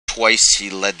Twice he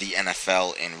led the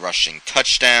NFL in rushing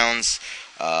touchdowns.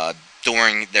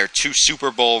 During their 2 Super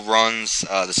Bowl runs,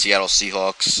 the Seattle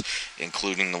Seahawks,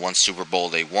 including the one Super Bowl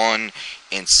they won,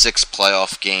 in 6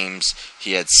 playoff games,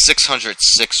 he had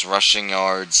 606 rushing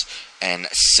yards and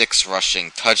 6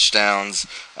 rushing touchdowns.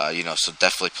 So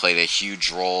definitely played a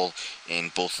huge role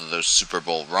in both of those Super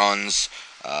Bowl runs.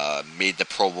 Made the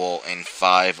Pro Bowl in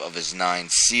 5 of his 9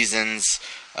 seasons.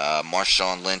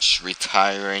 Marshawn Lynch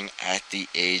retiring at the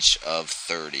age of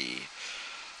 30.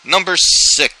 Number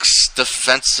 6,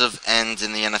 defensive end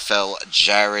in the NFL,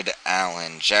 Jared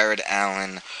Allen. Jared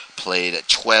Allen played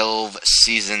 12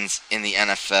 seasons in the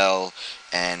NFL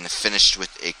and finished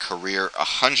with a career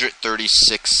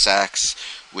 136 sacks,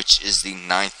 which is the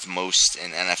 9th most in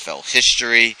NFL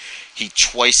history. He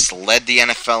twice led the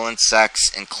NFL in sacks,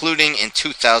 including in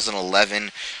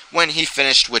 2011 when he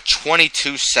finished with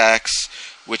 22 sacks,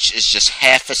 which is just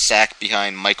half a sack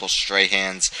behind Michael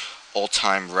Strahan's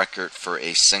all-time record for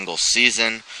a single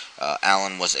season.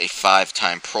 Allen was a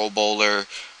 5-time Pro Bowler,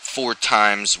 4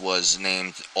 times was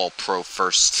named All-Pro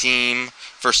first team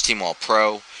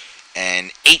All-Pro,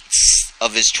 and 8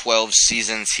 of his 12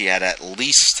 seasons he had at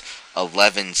least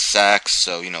 11 sacks.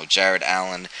 So, Jared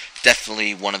Allen,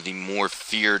 definitely one of the more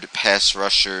feared pass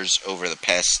rushers over the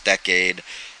past decade,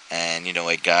 and,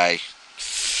 a guy,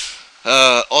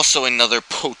 also another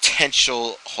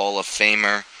potential Hall of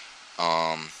Famer.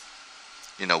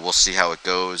 We'll see how it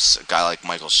goes. A guy like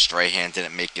Michael Strahan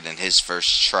didn't make it in his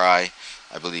first try.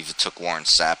 I believe it took Warren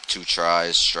Sapp 2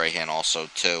 tries, Strahan also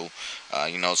 2.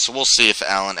 So we'll see if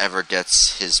Allen ever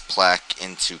gets his plaque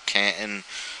into Canton.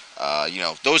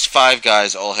 Those 5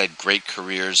 guys all had great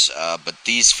careers, but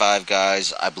these 5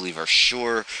 guys, I believe, are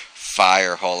sure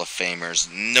fire Hall of Famers,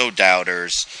 no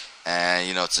doubters.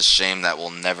 And, it's a shame that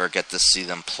we'll never get to see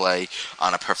them play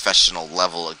on a professional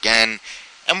level again.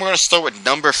 And we're going to start with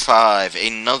number 5,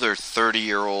 another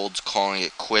 30-year-old calling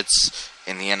it quits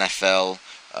in the NFL.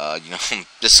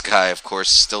 This guy, of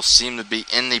course, still seemed to be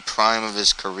in the prime of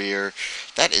his career.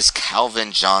 That is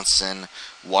Calvin Johnson,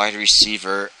 wide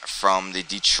receiver from the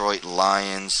Detroit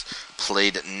Lions.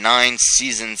 Played 9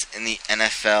 seasons in the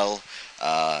NFL.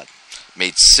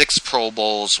 Made 6 Pro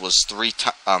Bowls. Was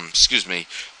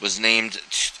named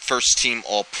first team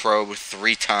All-Pro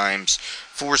 3 times.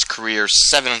 For his career,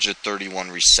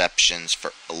 731 receptions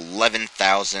for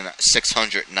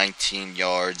 11,619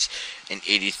 yards and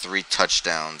 83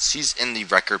 touchdowns. He's in the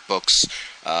record books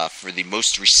for the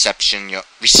most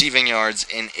receiving yards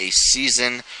in a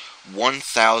season,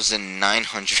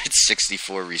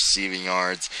 1,964 receiving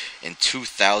yards in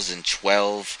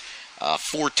 2012.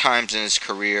 4 times in his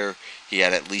career, he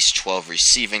had at least 12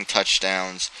 receiving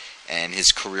touchdowns, and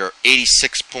his career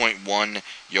 86.1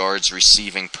 yards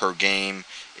receiving per game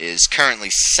is currently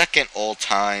second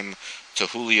all-time to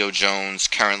Julio Jones,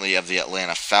 currently of the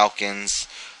Atlanta Falcons.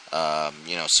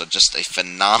 So just a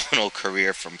phenomenal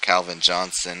career from Calvin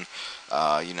Johnson.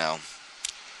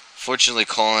 Fortunately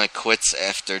calling it quits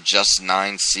after just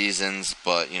 9 seasons,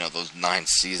 but, those 9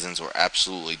 seasons were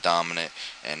absolutely dominant,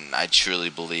 and I truly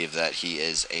believe that he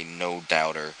is a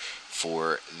no-doubter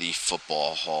for the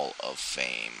Football Hall of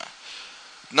Fame.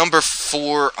 Number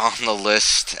 4 on the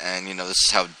list, and, this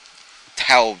is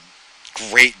how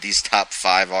great these top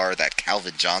 5 are, that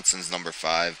Calvin Johnson's number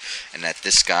 5, and that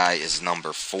this guy is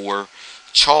number 4.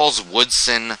 Charles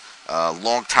Woodson,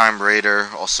 longtime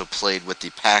Raider, also played with the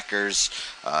Packers.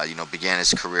 Began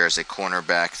his career as a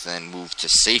cornerback, then moved to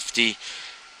safety.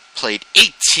 Played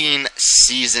 18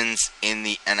 seasons in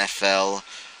the NFL.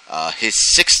 His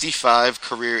 65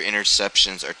 career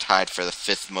interceptions are tied for the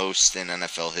 5th most in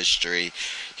NFL history.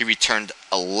 He returned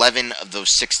 11 of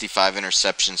those 65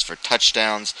 interceptions for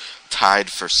touchdowns,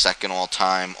 tied for second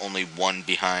all-time, only 1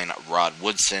 behind Rod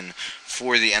Woodson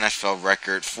for the NFL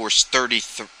record. Forced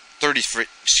 33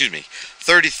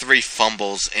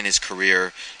 fumbles in his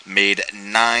career, made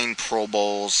 9 Pro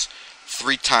Bowls,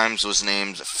 3 times was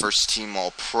named first team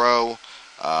All-Pro,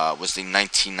 was the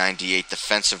 1998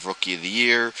 Defensive Rookie of the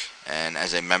Year, and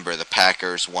as a member of the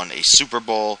Packers, won a Super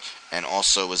Bowl, and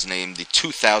also was named the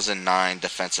 2009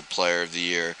 Defensive Player of the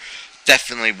Year.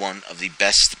 Definitely one of the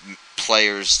best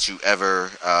players to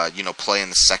ever, play in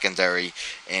the secondary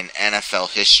in NFL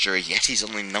history. Yet he's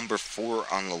only number 4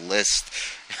 on the list.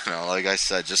 Like I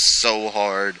said, just so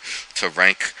hard to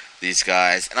rank these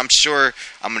guys. And I'm sure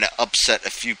I'm going to upset a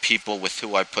few people with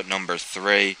who I put number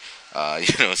 3.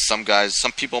 Some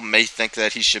people may think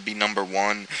that he should be number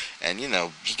 1, and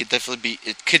it could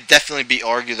definitely be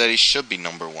argued that he should be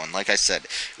number 1. Like I said,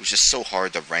 it was just so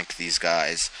hard to rank these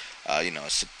guys.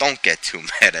 So don't get too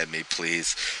mad at me,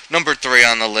 please. Number 3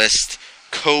 on the list,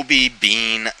 Kobe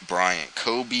Bean Bryant.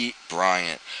 Kobe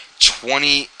Bryant,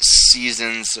 20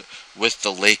 seasons with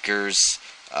the Lakers.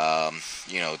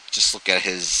 Just look at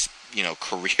his,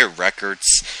 career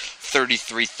records.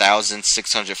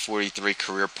 33,643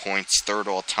 career points, third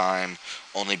all time,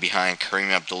 only behind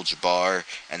Kareem Abdul-Jabbar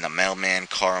and the mailman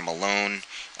Karl Malone.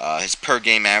 His per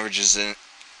game averages in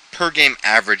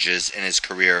his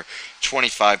career: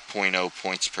 25.0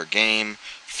 points per game,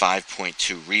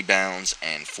 5.2 rebounds,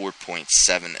 and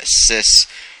 4.7 assists.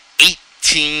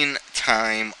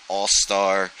 18-time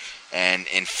All-Star, and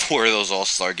in 4 of those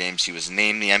All-Star games, he was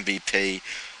named the MVP.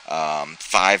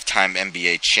 5-time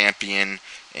NBA champion.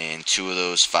 In 2 of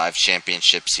those 5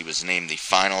 championships, he was named the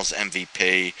Finals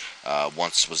MVP.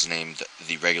 Once was named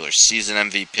the regular season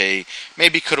MVP.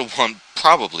 Maybe could have won,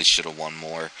 probably should have won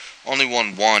more. Only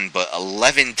won 1, but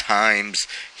 11 times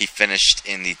he finished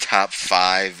in the top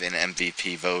 5 in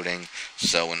MVP voting.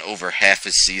 So in over half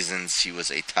his seasons, he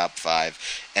was a top 5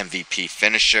 MVP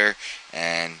finisher.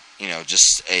 And,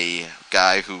 just a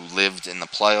guy who lived in the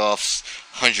playoffs.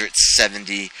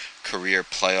 170 career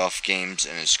playoff games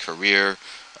in his career.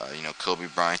 Kobe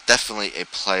Bryant, definitely a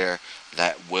player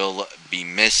that will be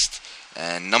missed.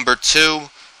 And number 2,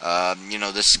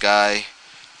 this guy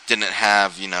didn't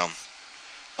have,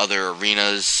 other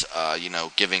arenas,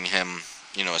 giving him,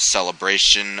 a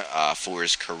celebration for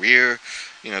his career,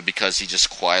 because he just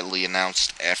quietly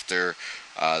announced after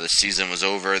the season was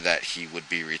over that he would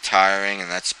be retiring, and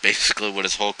that's basically what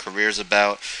his whole career is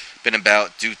about. Been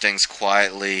about do things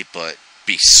quietly, but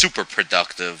be super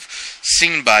productive.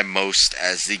 Seen by most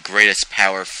as the greatest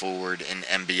power forward in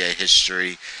NBA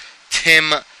history,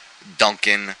 Tim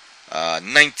Duncan.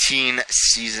 19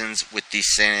 seasons with the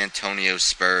San Antonio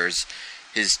Spurs.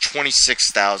 His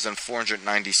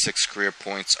 26,496 career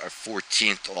points are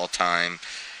 14th all-time.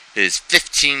 His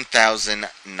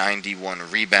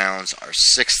 15,091 rebounds are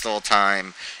 6th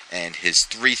all-time. And his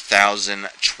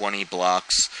 3,020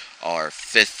 blocks are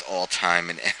 5th all-time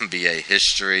in NBA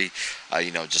history.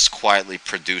 Just quietly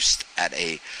produced at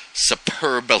a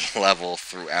superb level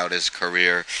throughout his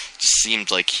career. Just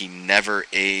seemed like he never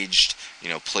aged.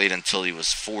 Played until he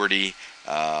was 40.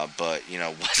 But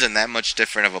wasn't that much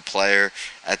different of a player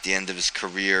at the end of his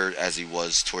career as he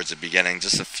was towards the beginning.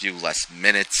 Just a few less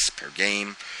minutes per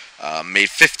game. Made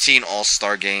 15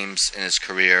 All-Star games in his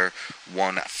career.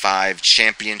 Won 5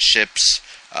 championships.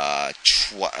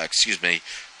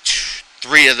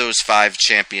 3 of those 5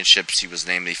 championships, he was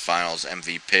named the Finals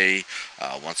MVP.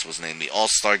 Once was named the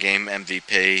All-Star Game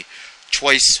MVP.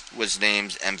 Twice was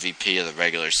named MVP of the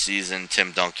regular season.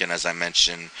 Tim Duncan, as I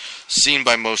mentioned, seen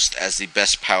by most as the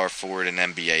best power forward in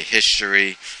NBA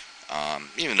history.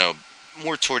 Even though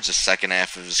more towards the second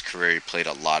half of his career, he played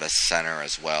a lot of center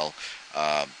as well.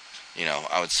 I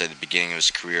would say the beginning of his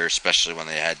career, especially when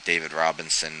they had David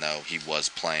Robinson, though, he was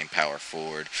playing power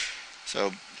forward.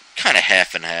 So, kind of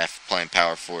half and half, playing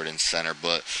power forward and center,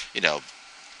 but,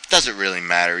 doesn't really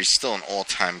matter. He's still an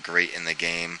all-time great in the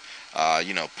game.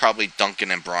 Probably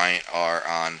Duncan and Bryant are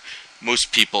on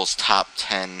most people's top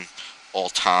 10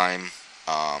 all-time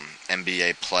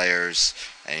NBA players,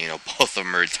 and both of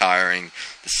them are retiring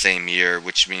the same year,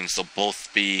 which means they'll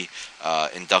both be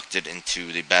inducted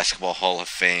into the Basketball Hall of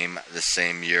Fame the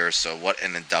same year. So what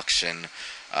an induction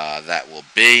that will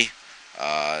be.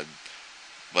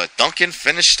 But Duncan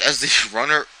finished as the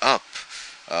runner-up.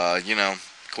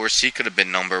 Of course, he could have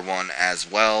been number 1 as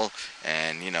well,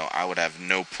 and I would have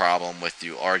no problem with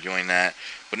you arguing that.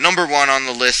 But number 1 on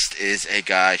the list is a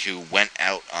guy who went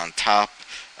out on top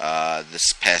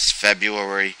this past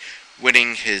February,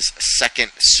 winning his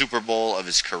 2nd Super Bowl of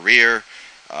his career.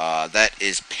 That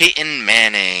is Peyton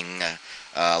Manning,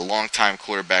 longtime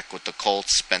quarterback with the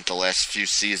Colts, spent the last few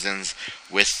seasons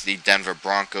with the Denver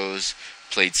Broncos,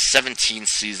 played 17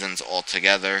 seasons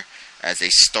altogether as a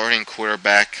starting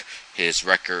quarterback. His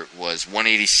record was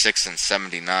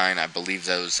 186-79. I believe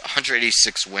those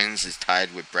 186 wins is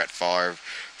tied with Brett Favre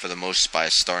for the most by a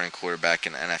starting quarterback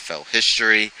in NFL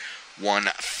history. Won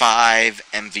 5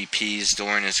 MVPs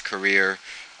during his career.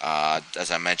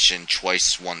 As I mentioned,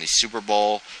 twice won the Super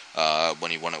Bowl.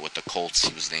 When he won it with the Colts,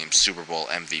 he was named Super Bowl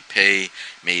MVP.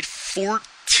 Made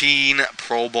 14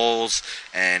 Pro Bowls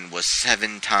and was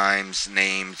 7 times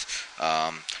named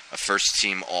a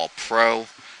first-team All-Pro.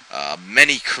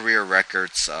 Many career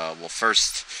records.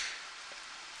 First,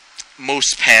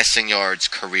 most passing yards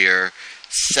career,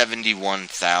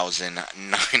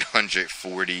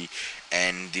 71,940,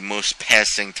 and the most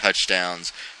passing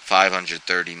touchdowns,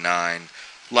 539.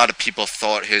 A lot of people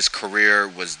thought his career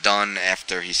was done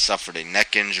after he suffered a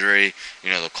neck injury.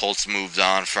 The Colts moved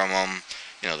on from him.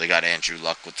 They got Andrew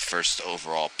Luck with the first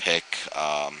overall pick.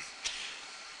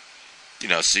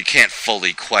 So you can't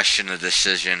fully question the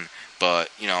decision.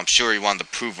 But, I'm sure he wanted to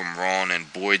prove him wrong,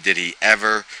 and boy, did he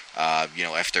ever.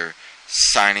 After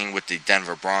signing with the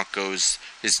Denver Broncos,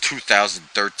 his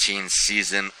 2013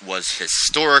 season was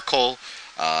historical.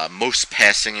 Most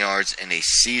passing yards in a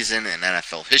season in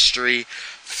NFL history,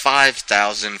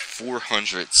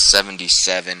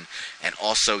 5,477, and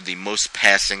also the most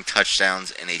passing touchdowns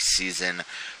in a season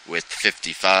with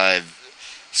 55.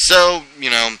 So,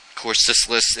 of course, this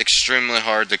list is extremely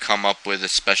hard to come up with,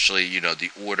 especially,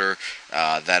 the order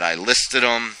that I listed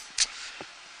them.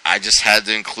 I just had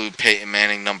to include Peyton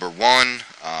Manning number one.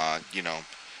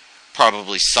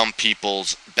 Probably some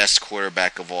people's best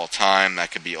quarterback of all time.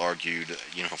 That could be argued,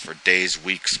 for days,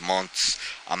 weeks, months.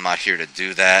 I'm not here to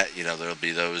do that. There'll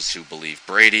be those who believe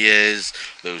Brady is,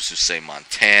 those who say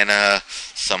Montana,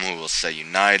 some who will say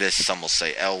Unitas, some will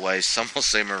say Elway, some will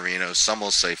say Marino, some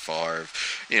will say Favre.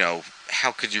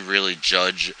 How could you really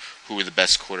judge who the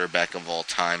best quarterback of all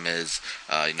time is?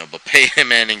 But Peyton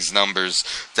Manning's numbers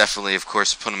definitely, of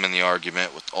course, put him in the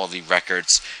argument with all the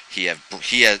records he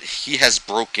has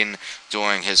broken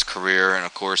during his career, and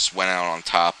of course went out on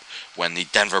top when the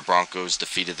Denver Broncos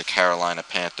defeated the Carolina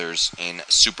Panthers in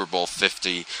Super Bowl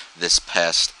 50 this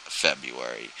past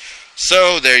February.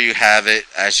 So there you have it.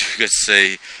 As you could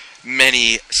see,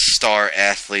 many star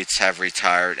athletes have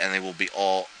retired, and they will be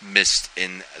all missed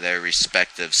in their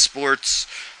respective sports.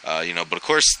 But of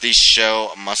course, the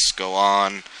show must go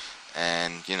on,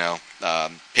 and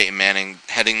Peyton Manning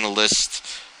heading the list.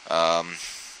 Now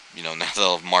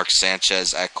they'll have Mark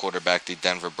Sanchez at quarterback, the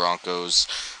Denver Broncos.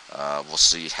 We'll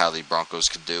see how the Broncos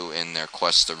could do in their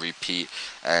quest to repeat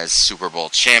as Super Bowl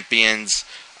champions.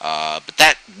 But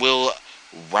that will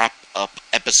wrap up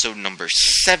episode number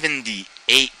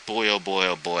 78. Boy, oh boy,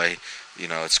 oh boy.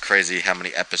 It's crazy how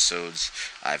many episodes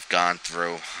I've gone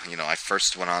through. I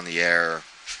first went on the air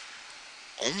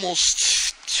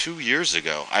almost 2 years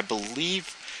ago. I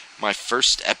believe my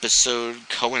first episode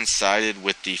coincided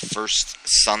with the first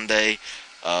Sunday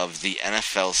of the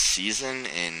NFL season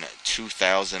in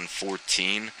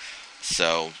 2014.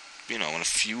 So, in a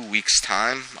few weeks'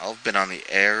 time, I'll have been on the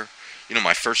air.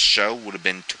 My first show would have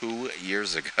been 2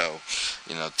 years ago.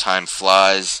 Time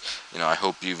flies. I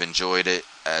hope you've enjoyed it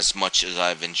as much as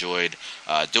I've enjoyed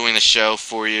doing the show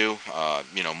for you.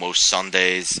 Most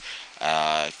Sundays,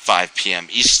 5 p.m.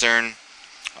 Eastern.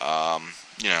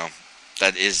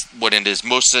 That is what it is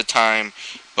most of the time.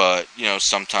 But,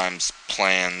 sometimes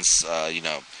plans,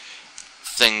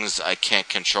 things I can't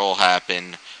control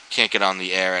happen. Can't get on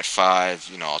the air at 5.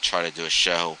 I'll try to do a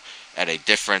show at a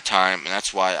different time. And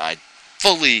that's why I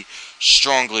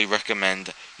strongly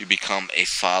recommend you become a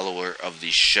follower of the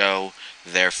show.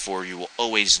 Therefore, you will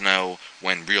always know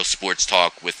when Real Sports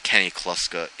Talk with Kenny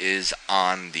Kluska is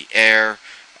on the air.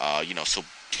 So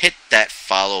hit that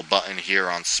follow button here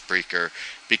on Spreaker.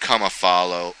 Become a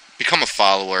follower,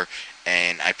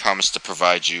 and I promise to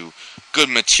provide you good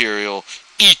material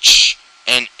each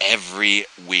and every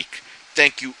week.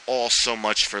 Thank you all so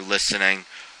much for listening.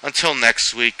 Until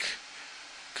next week,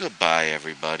 goodbye,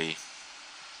 everybody.